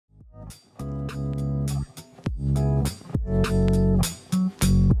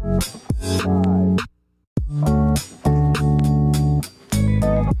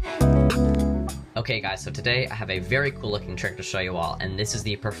Okay guys, so today I have a very cool looking trick to show you all, and this is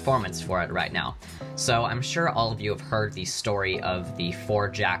the performance for it right now. So I'm sure all of you have heard the story of the 4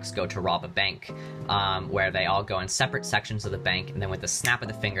 jacks go to rob a bank, where they all go in separate sections of the bank, and then with the snap of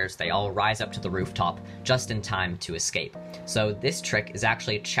the fingers they all rise up to the rooftop just in time to escape. So this trick is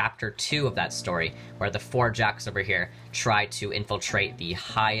actually chapter 2 of that story, where the 4 jacks over here try to infiltrate the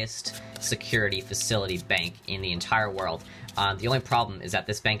highest security facility bank in the entire world. The only problem is that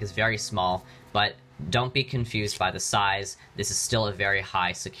this bank is very small, but don't be confused by the size. This is still a very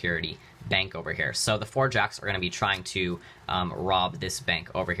high security bank over here. So the 4 jacks are going to be trying to rob this bank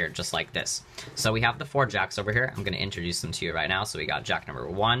over here, just like this. So we have the 4 jacks over here. I'm going to introduce them to you right now. So we got jack number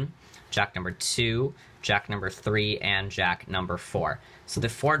 1, jack number 2, jack number 3, and jack number 4. So the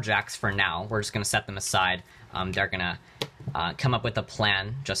 4 jacks for now, we're just going to set them aside. They're going to come up with a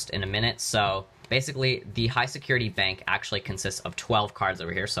plan just in a minute. So basically, the high security bank actually consists of 12 cards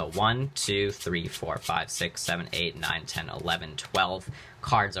over here. So 1, 2, 3, 4, 5, 6, 7, 8, 9, 10, 11, 12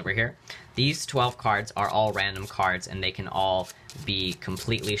 cards over here. These 12 cards are all random cards, and they can all be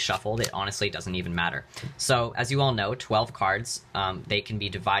completely shuffled. It honestly doesn't even matter. So as you all know, 12 cards, they can be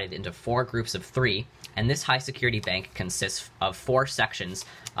divided into 4 groups of 3, and this high security bank consists of 4 sections,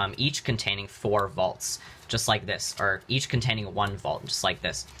 each containing 4 vaults, just like this, or each containing 1 vault, just like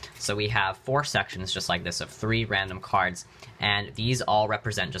this. So we have 4 sections just like this of 3 random cards, and these all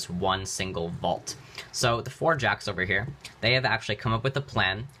represent just 1 single vault. So the 4 jacks over here, they have actually come up with a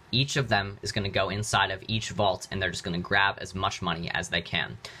plan. Each of them is going to go inside of each vault, and they're just going to grab as much money as they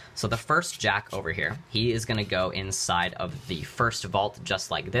can. So the first jack over here, he is going to go inside of the first vault just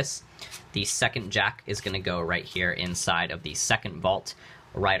like this. The second jack is going to go right here inside of the second vault,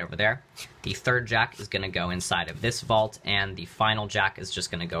 right over there. The third jack is going to go inside of this vault, and the final jack is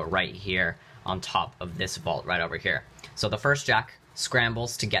just going to go right here on top of this vault right over here. So the first jack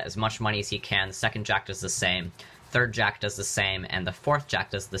scrambles to get as much money as he can, the second jack does the same, third jack does the same, and the fourth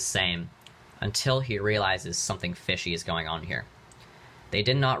jack does the same, until he realizes something fishy is going on here. They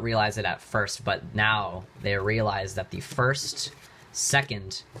did not realize it at first, but now they realize that the first,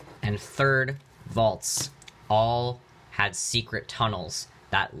 second, and third vaults all had secret tunnels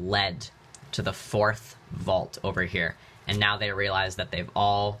that led to the 4th vault over here. And now they realize that they've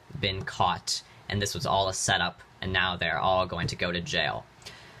all been caught, and this was all a setup, and now they're all going to go to jail.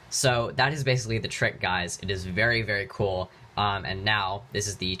 So that is basically the trick, guys. It is very, very cool, and now this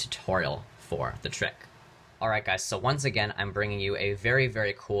is the tutorial for the trick. Alright guys, so once again, I'm bringing you a very,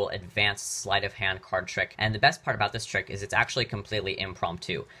 very cool advanced sleight of hand card trick, and the best part about this trick is it's actually completely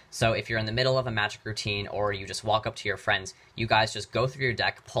impromptu. So if you're in the middle of a magic routine, or you just walk up to your friends, you guys just go through your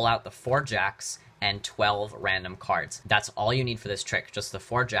deck, pull out the 4 jacks, and 12 random cards. That's all you need for this trick, just the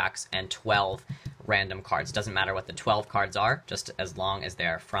 4 jacks and 12 random cards. It doesn't matter what the 12 cards are, just as long as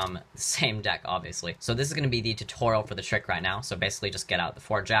they're from the same deck, obviously. So this is going to be the tutorial for the trick right now. So basically just get out the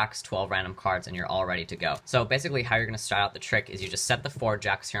 4 jacks, 12 random cards, and you're all ready to go. So basically how you're going to start out the trick is you just set the 4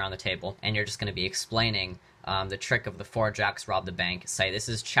 jacks here on the table, and you're just going to be explaining the trick of the 4 jacks rob the bank. Say this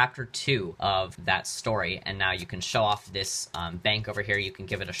is chapter 2 of that story, and now you can show off this bank over here. You can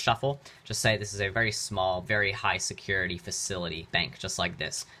give it a shuffle. Just say this is a very small, very high security facility bank, just like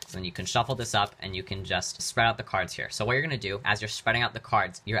this. So then you can shuffle this up, and you can just spread out the cards here. So what you're going to do, as you're spreading out the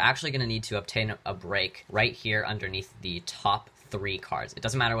cards, you're actually going to need to obtain a break right here underneath the top 3 cards. It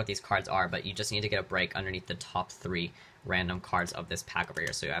doesn't matter what these cards are, but you just need to get a break underneath the top 3 random cards of this pack over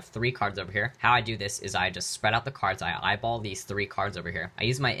here. So you have 3 cards over here. How I do this is I just spread out the cards. I eyeball these 3 cards over here. I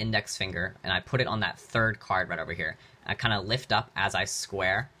use my index finger, and I put it on that 3rd card right over here. I kind of lift up as I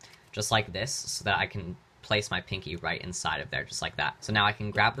square, just like this, so that I can place my pinky right inside of there, just like that. So now I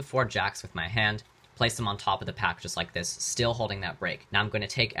can grab the 4 jacks with my hand, place them on top of the pack just like this, still holding that break. Now I'm going to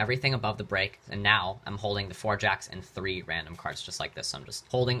take everything above the break, and now I'm holding the 4 jacks and 3 random cards just like this. So I'm just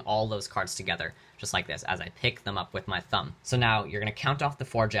holding all those cards together just like this as I pick them up with my thumb. So now you're going to count off the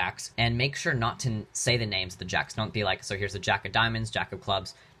 4 jacks, and make sure not to say the names of the jacks. Don't be like, so here's the jack of diamonds, jack of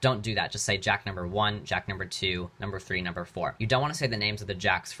clubs. Don't do that. Just say jack number 1, jack number 2, number 3, number 4. You don't want to say the names of the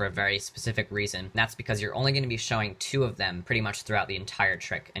jacks for a very specific reason. And that's because you're only going to be showing 2 of them pretty much throughout the entire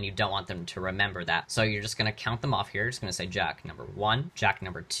trick, and you don't want them to remember that. So you're just going to count them off here. You're just going to say jack number 1, jack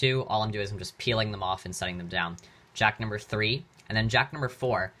number 2. All I'm doing is I'm just peeling them off and setting them down. Jack number 3, and then jack number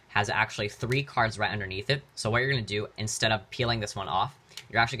 4 has actually 3 cards right underneath it. So what you're going to do, instead of peeling this one off,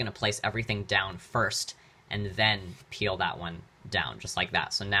 you're actually going to place everything down first, and then peel that one down, just like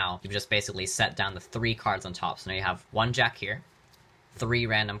that. So now you've just basically set down the 3 cards on top. So now you have 1 jack here, 3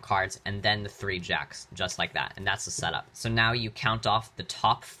 random cards, and then the 3 jacks, just like that. And that's the setup. So now you count off the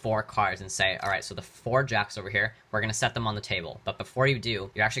top 4 cards and say, all right, so the 4 jacks over here, we're going to set them on the table. But before you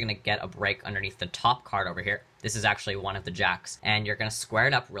do, you're actually going to get a break underneath the top card over here. This is actually one of the jacks. And you're going to square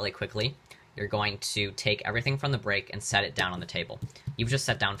it up really quickly. You're going to take everything from the break and set it down on the table. You've just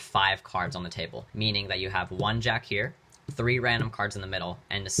set down 5 cards on the table, meaning that you have 1 jack here, 3 random cards in the middle,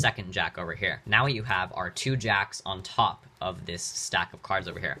 and a second jack over here. Now what you have are 2 jacks on top of this stack of cards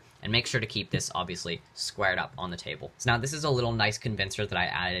over here. And make sure to keep this, obviously, squared up on the table. So now this is a little nice convincer that I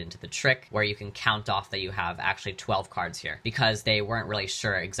added into the trick, where you can count off that you have actually 12 cards here, because they weren't really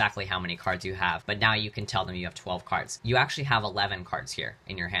sure exactly how many cards you have, but now you can tell them you have 12 cards. You actually have 11 cards here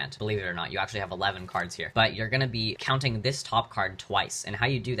in your hand. Believe it or not, you actually have 11 cards here. But you're going to be counting this top card twice, and how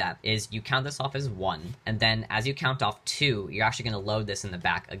you do that is you count this off as 1, and then as you count off 2, you're actually going to load this in the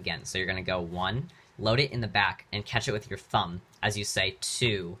back again. So you're going to go 1, load it in the back, and catch it with your thumb as you say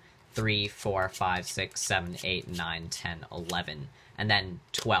 2, 3, 4, 5, 6, 7, 8, 9, 10, 11, and then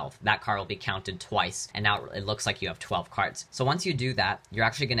 12. That card will be counted twice, and now it looks like you have 12 cards. So once you do that, you're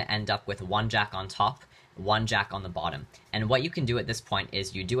actually going to end up with 1 jack on top, 1 jack on the bottom. And what you can do at this point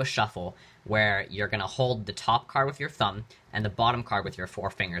is you do a shuffle where you're going to hold the top card with your thumb and the bottom card with your 4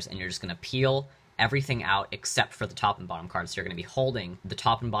 fingers, and you're just going to peel everything out except for the top and bottom cards. So you're going to be holding the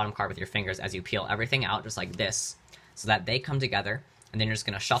top and bottom card with your fingers as you peel everything out just like this, so that they come together, and then you're just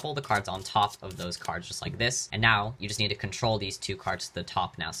going to shuffle the cards on top of those cards just like this. And now you just need to control these 2 cards to the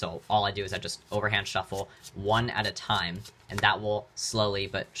top now. So all I do is I just overhand shuffle 1 at a time, and that will slowly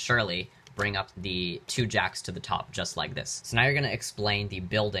but surely bring up the 2 jacks to the top just like this. So now you're going to explain the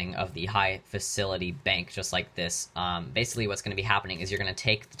building of the high facility bank just like this. Basically what's going to be happening is you're going to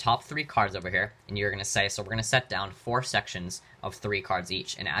take the top 3 cards over here, and you're going to say, so we're going to set down 4 sections of 3 cards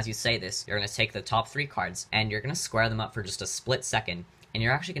each. And as you say this, you're going to take the top 3 cards and you're going to square them up for just a split second, and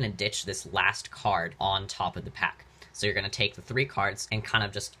you're actually going to ditch this last card on top of the pack. So you're going to take the 3 cards and kind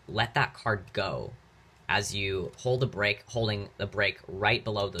of just let that card go as you hold the break, holding the break right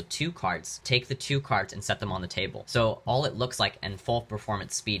below the 2 cards. Take the 2 cards and set them on the table. So all it looks like in full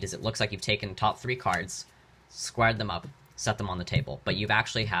performance speed is it looks like you've taken the top 3 cards, squared them up, set them on the table. But you've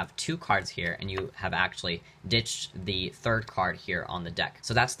actually have 2 cards here, and you have actually ditched the 3rd card here on the deck.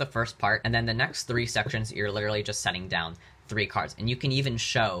 So that's the first part. And then the next 3 sections, you're literally just setting down 3 cards. And you can even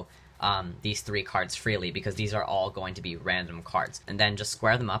show these 3 cards freely, because these are all going to be random cards. And then just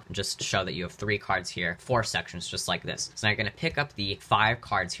square them up and just show that you have 3 cards here, 4 sections just like this. So now you're going to pick up the 5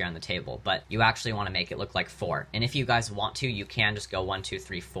 cards here on the table, but you actually want to make it look like 4. And if you guys want to, you can just go 1, 2,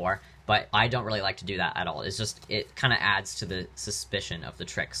 3, 4. But I don't really like to do that at all. It's just, it kind of adds to the suspicion of the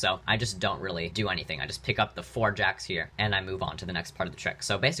trick. So I just don't really do anything. I just pick up the 4 jacks here, and I move on to the next part of the trick.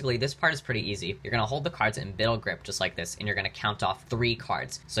 So basically, this part is pretty easy. You're going to hold the cards in middle grip just like this, and you're going to count off 3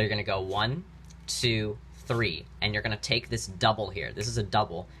 cards. So you're going to go 1, 2, 3, and you're going to take this double here. This is a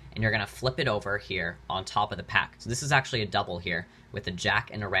double, and you're going to flip it over here on top of the pack. So this is actually a double here with a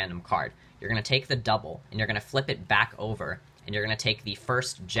jack and a random card. You're going to take the double, and you're going to flip it back over, and you're going to take the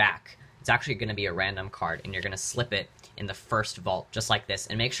first jack. It's actually going to be a random card, and you're going to slip it in the first vault, just like this,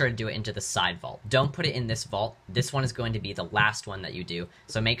 and make sure to do it into the side vault. Don't put it in this vault. This one is going to be the last one that you do,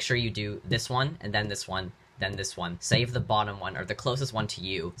 so make sure you do this one, and then this one, then this one. Save the bottom one, or the closest one to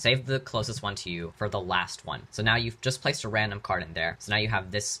you. Save the closest one to you for the last one. So now you've just placed a random card in there, so now you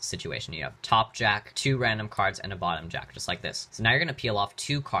have this situation. You have top jack, 2 random cards, and a bottom jack, just like this. So now you're going to peel off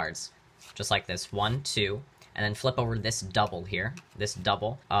 2 cards, just like this, 1, 2, and then flip over this double here, this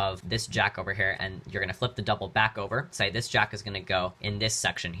double of this jack over here, and you're going to flip the double back over. Say this jack is going to go in this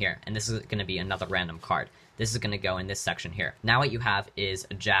section here, and this is going to be another random card. This is going to go in this section here. Now what you have is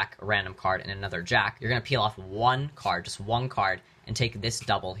a jack, a random card, and another jack. You're going to peel off 1 card, just 1 card, and take this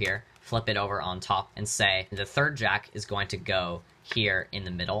double here, flip it over on top, and say the 3rd jack is going to go here in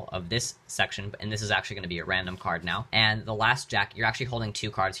the middle of this section, and this is actually going to be a random card now. And the last jack, you're actually holding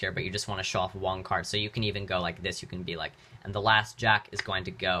 2 cards here, but you just want to show off 1 card, so you can even go like this. You can be like, and the last jack is going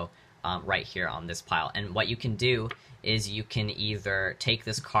to go right here on this pile. And what you can do is you can either take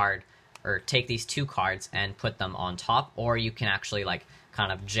this card, or take these 2 cards and put them on top, or you can actually like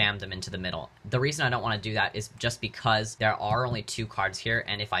kind of jam them into the middle. The reason I don't want to do that is just because there are only 2 cards here,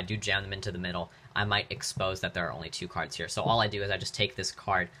 and if I do jam them into the middle, I might expose that there are only 2 cards here. So all I do is I just take this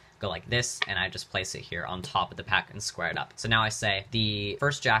card, go like this, and I just place it here on top of the pack and square it up. So now I say the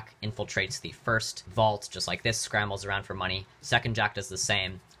first jack infiltrates the first vault, just like this, scrambles around for money. Second jack does the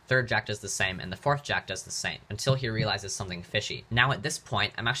same. Third jack does the same, and the fourth jack does the same, until he realizes something fishy. Now at this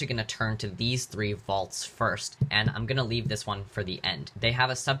point, I'm actually going to turn to these 3 vaults first, and I'm going to leave this one for the end. They have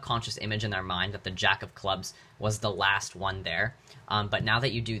a subconscious image in their mind that the jack of clubs was the last one there, but now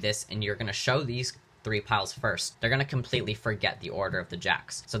that you do this, and you're going to show these 3 piles first, they're going to completely forget the order of the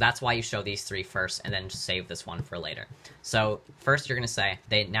jacks. So that's why you show these 3 first, and then save this one for later. So first you're going to say,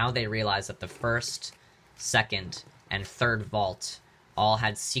 now they realize that the first, second, and third vault all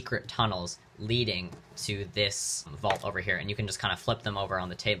had secret tunnels leading to this vault over here, and you can just kind of flip them over on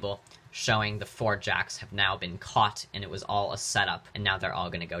the table, showing the 4 jacks have now been caught, and it was all a setup, and now they're all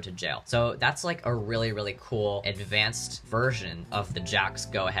going to go to jail. So that's like a really, really cool advanced version of the jacks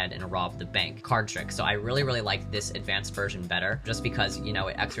go ahead and rob the bank card trick. So I really, really like this advanced version better, just because, you know,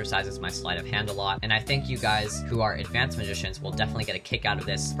 it exercises my sleight of hand a lot, and I think you guys who are advanced magicians will definitely get a kick out of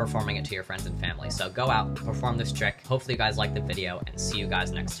this, performing it to your friends and family. So go out, perform this trick. Hopefully you guys like the video, and see you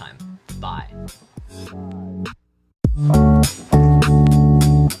guys next time. Bye.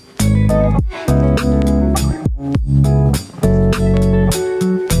 Thank you.